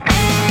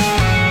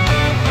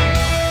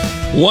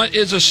What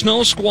is a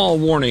snow squall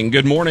warning?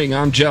 Good morning,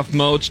 I'm Jeff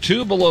Moats.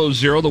 2 below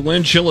zero. The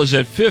wind chill is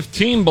at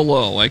 15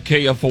 below at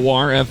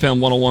KFOR FM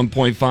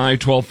 101.5,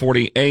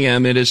 1240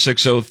 AM. It is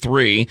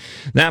 6:03.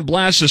 That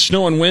blast of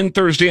snow and wind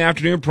Thursday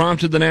afternoon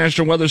prompted the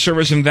National Weather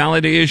Service in Valley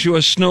to issue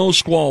a snow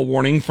squall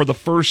warning for the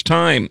first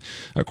time.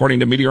 According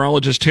to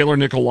meteorologist Taylor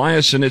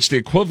Nicolaisen, it's the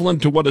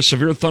equivalent to what a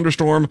severe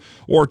thunderstorm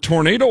or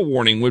tornado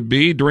warning would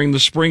be during the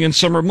spring and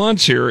summer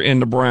months here in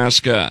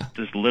Nebraska.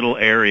 This little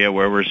area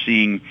where we're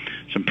seeing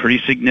some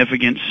pretty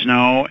significant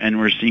snow and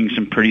we're seeing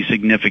some pretty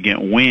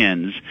significant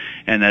winds,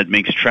 and that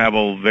makes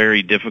travel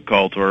very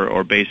difficult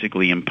or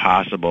basically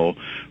impossible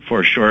for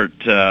a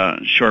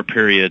short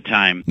period of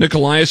time.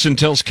 Nicolaisen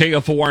tells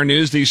KFOR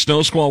News these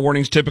snow squall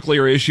warnings typically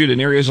are issued in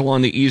areas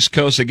along the East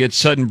Coast that get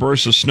sudden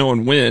bursts of snow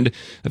and wind.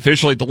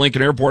 Officially at the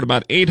Lincoln Airport,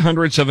 about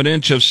 0.08 of an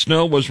inch of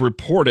snow was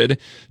reported.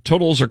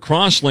 Totals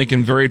across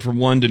Lincoln varied from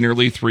 1 to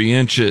nearly 3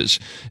 inches.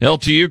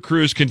 LTU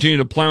crews continue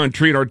to plow and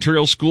treat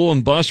arterial school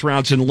and bus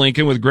routes in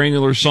Lincoln with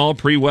granular salt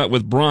pre-wet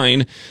with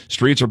brine.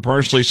 Streets are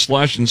partially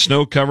slush and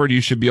snow covered.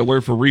 You should be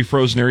alert for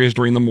refrozen areas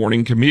during the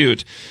morning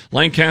commute.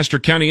 Lancaster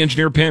County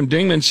Engineer Pam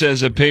Dingman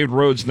says that paved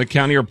roads in the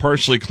county are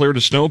partially clear to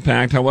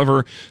snowpack.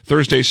 However,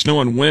 Thursday's snow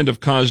and wind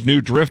have caused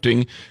new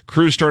drifting.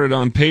 Crews started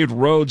on paved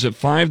roads at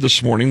 5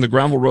 this morning. The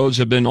gravel roads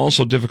have been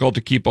also difficult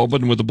to keep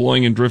open with the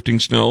blowing and drifting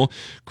snow.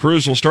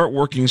 Crews will start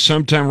working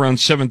sometime around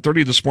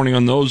 7:30 this morning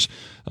on those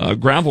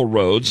gravel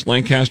roads.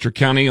 Lancaster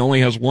County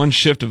only has one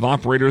shift of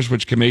operators,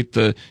 which can make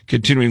the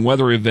continuing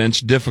weather events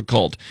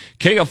difficult.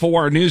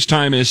 KFOR News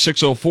Time is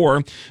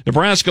 6:04.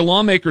 Nebraska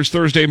lawmakers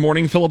Thursday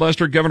morning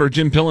filibuster Governor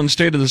Jim Pillen's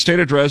State of the State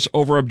address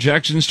over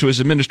objections to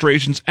his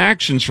administration's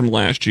actions from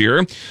last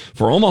year.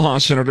 For Omaha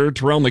Senator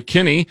Terrell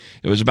McKinney,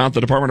 it was about the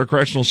Department of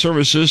Correctional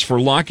Services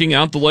for locking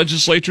out the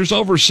legislature's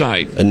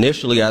oversight.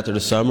 Initially, after the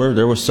summer,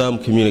 there was some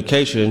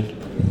communication,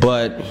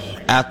 but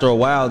after a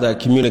while, that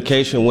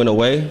communication went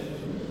away.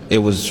 It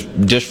was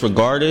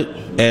disregarded,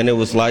 and it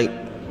was like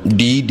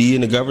DED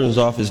and the governor's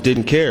office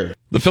didn't care.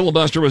 The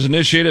filibuster was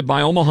initiated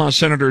by Omaha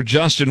Senator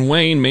Justin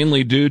Wayne,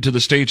 mainly due to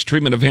the state's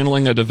treatment of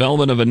handling a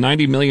development of a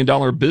 $90 million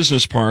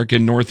business park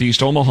in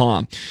northeast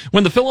Omaha.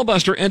 When the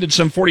filibuster ended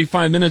some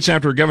 45 minutes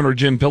after Governor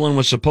Jim Pillen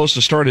was supposed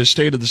to start his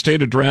State of the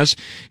State address,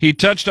 he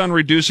touched on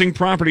reducing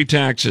property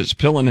taxes.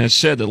 Pillen has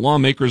said that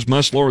lawmakers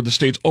must lower the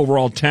state's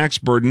overall tax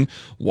burden,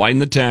 widen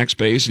the tax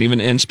base, and even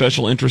end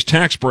special interest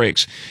tax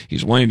breaks.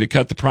 He's wanting to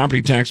cut the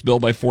property tax bill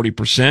by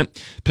 40%.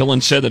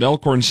 Pillen said that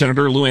Elkhorn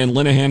Senator Lou Ann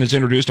Linehan has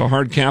introduced a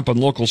hard cap on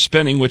local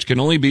spending, which can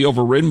only be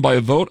overridden by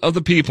a vote of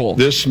the people.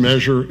 This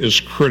measure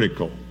is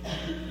critical,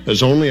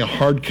 as only a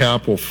hard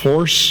cap will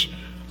force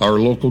our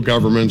local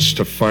governments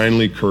to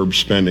finally curb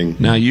spending.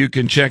 Now you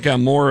can check out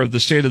more of the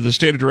State of the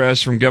State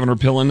address from Governor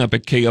Pillen up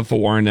at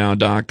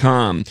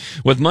KFORnow.com.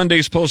 With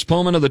Monday's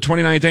postponement of the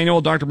 29th annual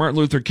Dr. Martin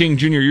Luther King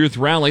Jr. Youth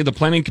Rally, the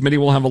Planning Committee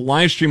will have a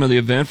live stream of the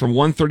event from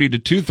 1:30 to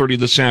 2:30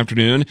 this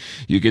afternoon.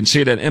 You can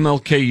see it at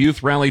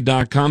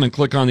MLKYouthRally.com and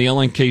click on the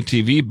LNK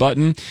TV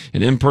button.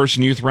 An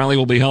in-person youth rally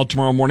will be held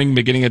tomorrow morning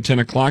beginning at 10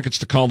 o'clock. It's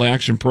the Call to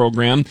Action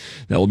program.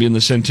 That will be in the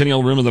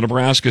Centennial Room of the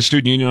Nebraska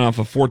Student Union off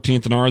of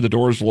 14th and R. The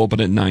doors will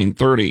open at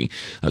 9:30.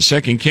 A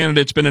second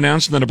candidate's been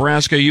announced in the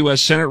Nebraska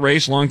U.S. Senate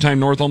race. Longtime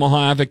North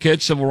Omaha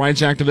advocate, civil rights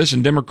activist,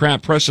 and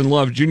Democrat Preston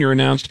Love Jr.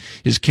 announced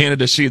his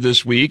candidacy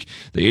this week.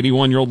 The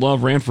 81-year-old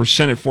Love ran for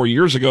Senate 4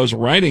 years ago as a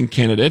write-in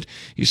candidate.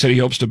 He said he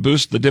hopes to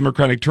boost the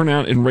Democratic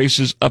turnout in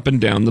races up and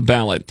down the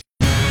ballot.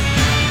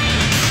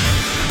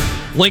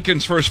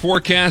 Lincoln's first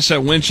forecast,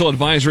 that wind chill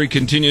advisory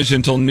continues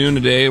until noon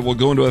today. It will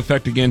go into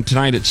effect again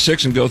tonight at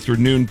 6 and go through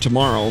noon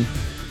tomorrow.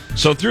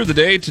 So through the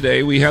day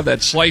today, we have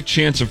that slight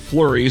chance of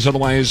flurries,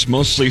 otherwise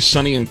mostly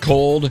sunny and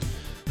cold.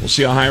 We'll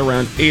see a high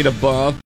around 8 above.